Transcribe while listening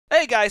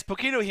Hey guys,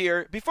 POQITO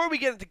here. Before we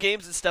get into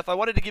games and stuff, I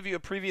wanted to give you a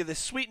preview of this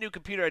sweet new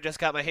computer I just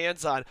got my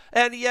hands on.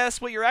 And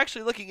yes, what you're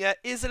actually looking at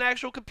is an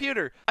actual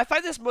computer. I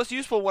find this most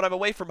useful when I'm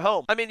away from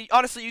home. I mean,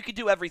 honestly, you can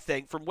do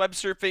everything from web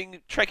surfing,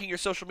 checking your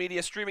social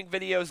media, streaming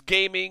videos,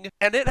 gaming,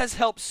 and it has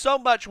helped so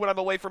much when I'm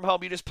away from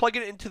home. You just plug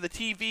it into the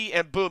TV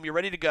and boom, you're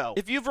ready to go.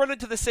 If you've run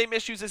into the same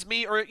issues as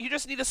me or you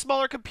just need a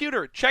smaller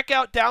computer, check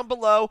out down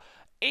below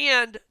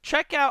and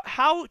check out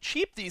how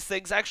cheap these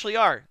things actually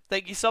are.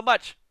 Thank you so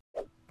much.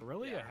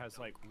 Aurelia has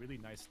like really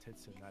nice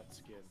tits in that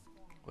skin.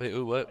 Wait,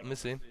 ooh, what? Let me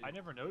see. I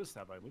never noticed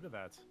that, but look at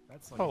that.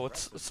 That's like Oh,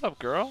 what's up,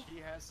 girl?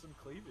 She has some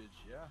cleavage,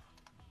 yeah.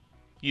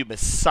 You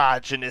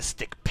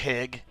misogynistic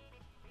pig.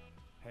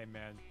 Hey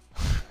man,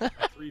 my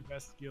 3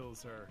 best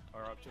skills are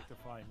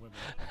objectifying women.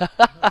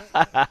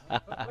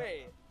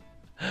 Wait,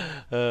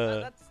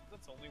 that's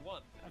only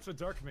one. That's what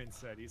Darkman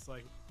said. It's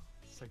like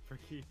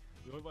Bricky.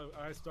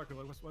 I asked Darkman,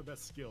 like, what's my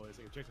best skill? He's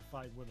like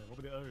objectifying women. What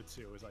were the other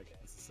 2? It's like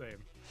it's the same.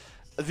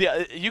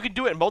 Yeah, you can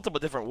do it in multiple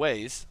different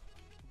ways.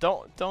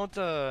 Don't think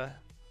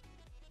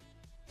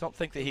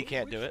that he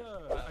can't do it.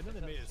 I know they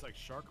made his like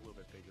shark a little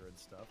bit bigger and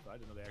stuff, but I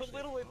didn't know they actually. A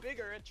little bit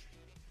bigger.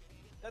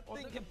 That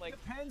thing can like.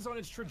 Depends on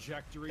its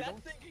trajectory. That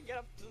thing can get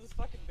up to this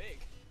fucking big.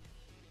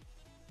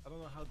 I don't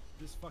know how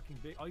this fucking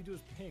big. All you do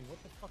is ping.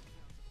 What the fuck?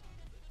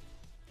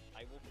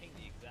 I will ping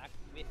the exact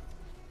width.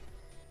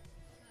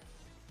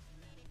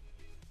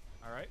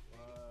 All right.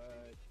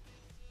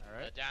 All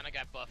right. Diana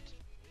got buffed.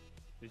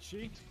 Did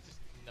she?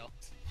 No.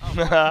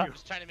 Oh,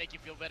 Just trying to make you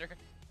feel better.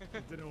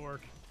 it didn't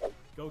work.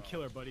 Go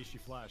kill her, buddy. She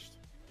flashed.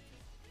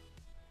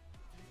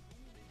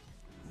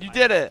 You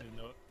did it.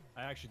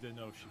 I actually didn't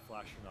know if she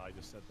flashed or not. I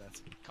just said that.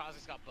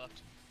 Kha'Zix got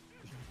buffed.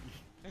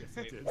 Yes,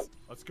 it did.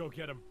 Let's go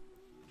get him.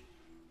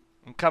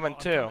 I'm coming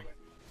too.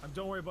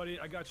 Don't worry, buddy.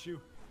 I got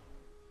you.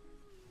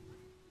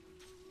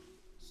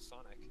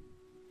 Sonic.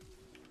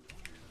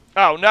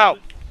 Oh no!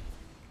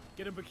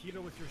 Get him,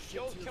 POQITO, with your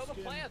shit. Kill the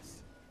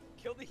plants.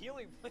 Kill the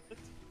healing plants.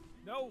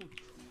 No,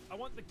 I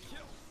want the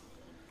kill.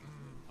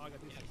 Oh, I got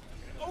these.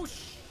 Oh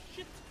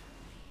shit!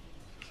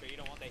 Sure you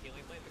don't want that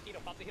healing plant?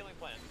 POQITO, pop the healing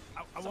plant.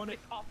 I want it.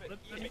 It.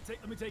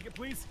 Let me take it,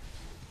 please.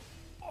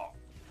 Oh.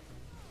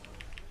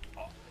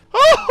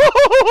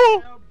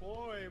 Oh, Yeah,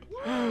 boy.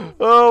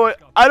 oh,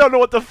 I don't know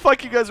what the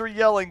fuck you guys were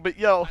yelling, but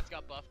yo. Plants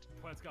got buffed.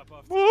 Plants got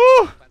buffed.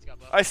 Woo! Plants got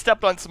buffed. I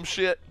stepped on some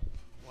shit.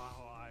 Wow,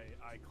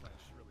 I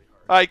clenched really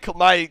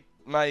hard.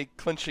 My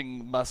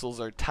clenching muscles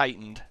are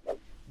tightened.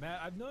 Matt,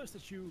 I've noticed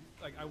that you,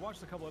 like, I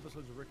watched a couple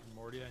episodes of Rick and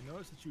Morty. I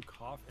noticed that you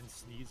cough and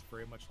sneeze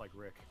very much like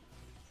Rick.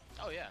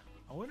 Oh yeah.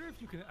 I wonder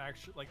if you can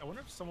actually, like, I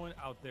wonder if someone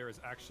out there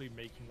is actually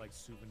making, like,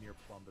 souvenir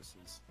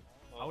plumbuses.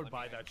 Well, I would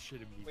buy that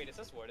shit immediately. Wait, is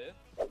this what it?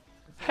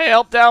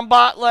 Help down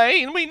bot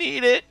lane, we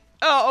need it.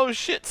 Oh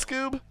shit,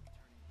 Scoob.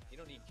 You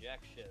don't need jack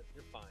shit.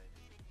 You're fine.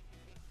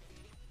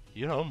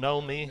 You don't know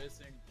me.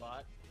 Missing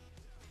bot.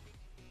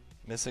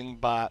 Missing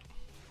bot.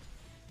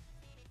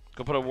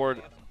 Go put a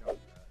ward.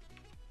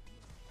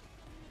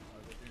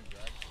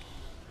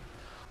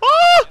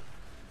 Ah!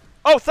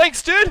 Oh,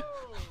 thanks, dude.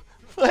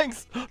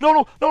 Thanks.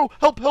 No,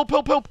 help.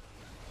 Why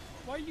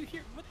are you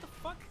here? What the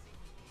fuck?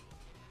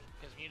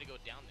 Because we need to go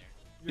down there.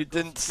 You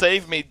didn't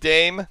save me,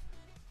 Dame.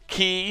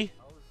 Key.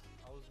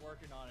 I was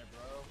working on it,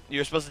 bro.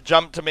 You were supposed to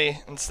jump to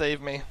me and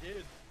save me.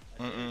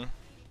 I did.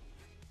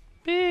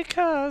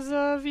 Because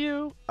of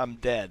you, I'm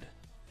dead.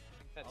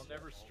 I'll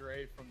never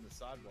stray from the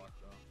sidewalk,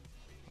 though.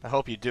 I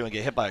hope you do and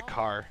get hit by a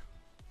car.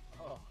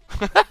 Oh.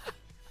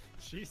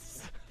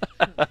 Jesus.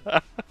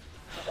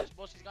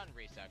 Well, she's gotten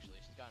raced actually.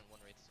 She's gotten 1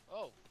 race.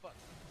 Oh fuck.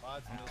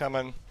 I'm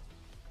coming.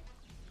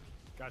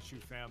 Got you,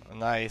 fam.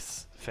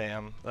 Nice,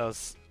 fam. That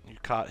was, you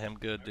caught him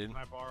good, dude. Can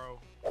I borrow?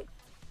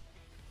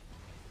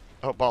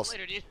 Oh, balls.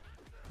 Later, dude.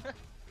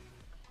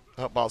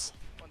 Oh, balls.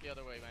 One the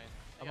other way, man.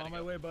 I I'm gotta on my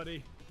go. way,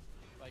 buddy.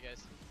 Bye,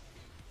 guys.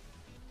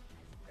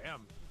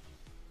 Damn.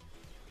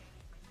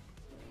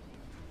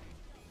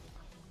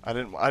 I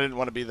didn't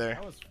want to be there.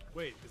 That was.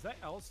 Wait, is that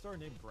L-Star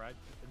named Brad?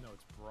 No,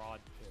 it's Broad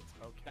Pit.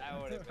 Okay.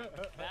 That would have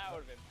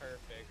been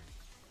perfect.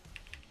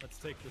 Let's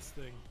take this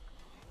thing.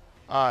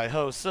 I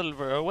ho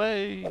silver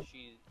away.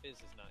 Fizz is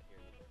not here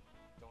either.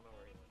 Don't know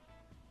where he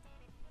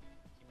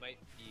went. He might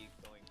be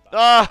going by.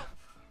 Ah,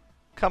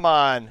 come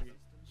on. Did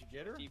you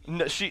get her?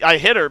 No, I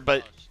hit her,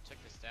 but Oh, she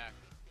took the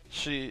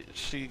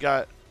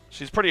stack.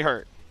 she's pretty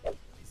hurt.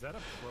 Is that a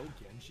pro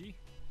Genji?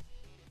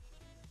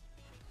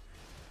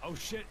 Oh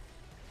shit!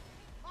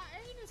 My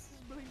anus is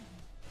bleeding.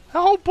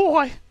 Oh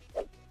boy.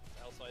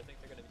 Also, I think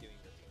they're gonna be doing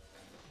your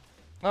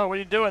team. Oh, what are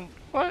you doing?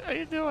 What are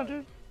you doing,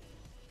 dude?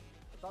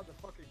 I thought the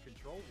fucking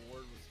control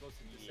ward was supposed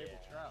to disable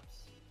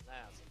traps.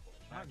 That's a cool.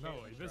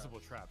 No, invisible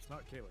traps,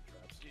 not Kayla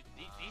traps. Dude,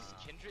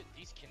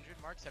 these kindred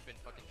marks have been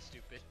fucking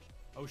stupid.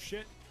 Oh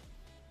shit!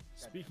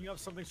 Speaking of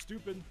something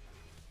stupid,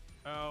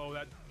 oh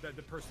that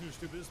the person who's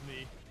stupid is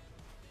me.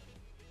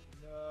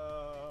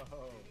 No.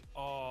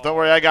 Oh. Don't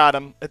worry, I got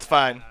him. It's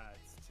fine.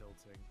 That's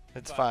tilting.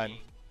 It's fine.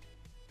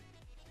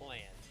 Plan.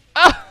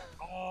 Ah!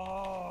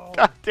 Oh.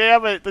 God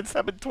damn it! That's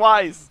happened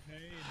twice. Pain.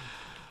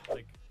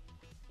 Like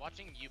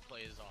Watching you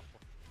play is awful.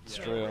 It's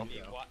Yeah. true.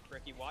 Bricky,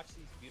 Bricky, watch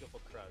these beautiful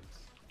Krugs.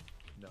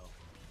 No.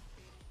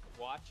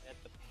 Watch at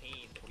the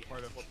pain that we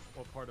have.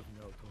 What part of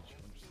no don't you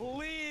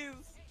understand?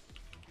 Please!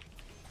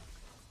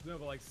 No,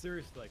 but like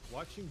seriously, like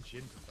watching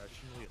Jin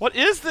professionally. What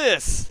is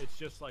this? It's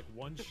just like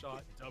one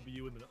shot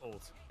W and then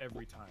ult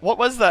every time. What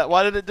was that?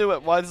 Why did it do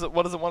it? Why does it?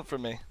 What does it want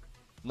from me?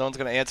 No one's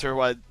gonna answer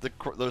why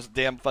those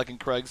damn fucking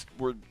Krugs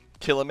were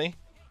killing me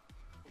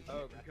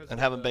Oh, because and of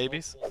having the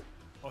babies. multiple-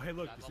 Oh, hey,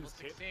 look, That's this almost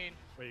is Caitlyn. 16.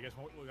 Wait, you guys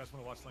want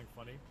to watch something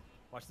funny?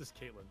 Watch this,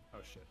 Caitlyn. Oh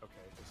shit. Okay,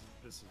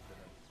 this is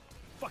gonna.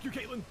 Fuck you,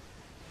 Caitlyn.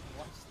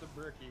 Watch the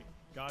Bricky.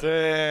 Got it.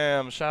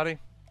 Damn, shouty.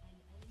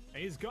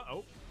 And he's got.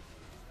 Oh.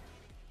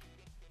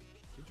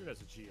 Kindred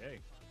has a GA.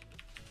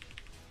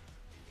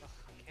 Ugh,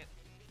 I can't.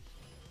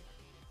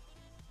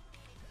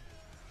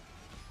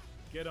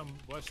 Get him,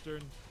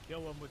 Western.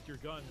 Kill him with your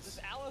This guns.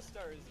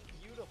 Alistar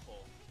is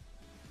beautiful.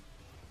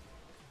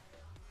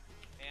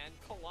 And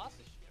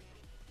Colossus.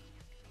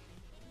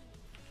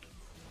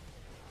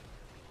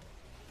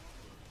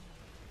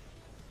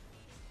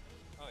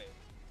 Oh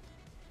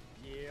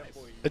yeah. Yeah,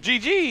 boy. A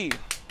GG.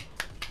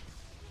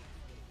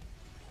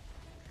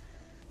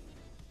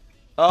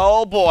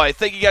 Oh boy,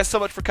 thank you guys so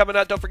much for coming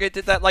out. Don't forget to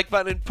hit that like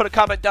button and put a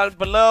comment down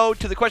below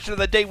to the question of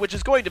the day, which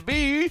is going to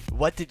be,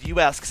 what did you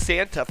ask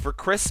Santa for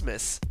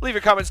Christmas? Leave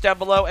your comments down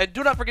below, and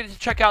do not forget to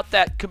check out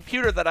that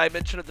computer that I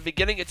mentioned at the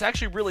beginning. It's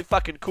actually really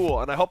fucking cool,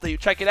 and I hope that you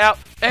check it out.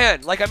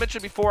 And like I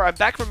mentioned before, I'm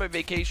back from my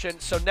vacation,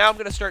 so now I'm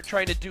going to start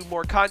trying to do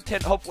more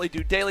content, hopefully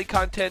do daily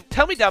content.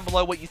 Tell me down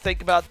below what you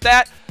think about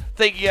that.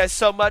 Thank you guys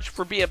so much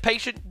for being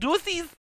patient. Do these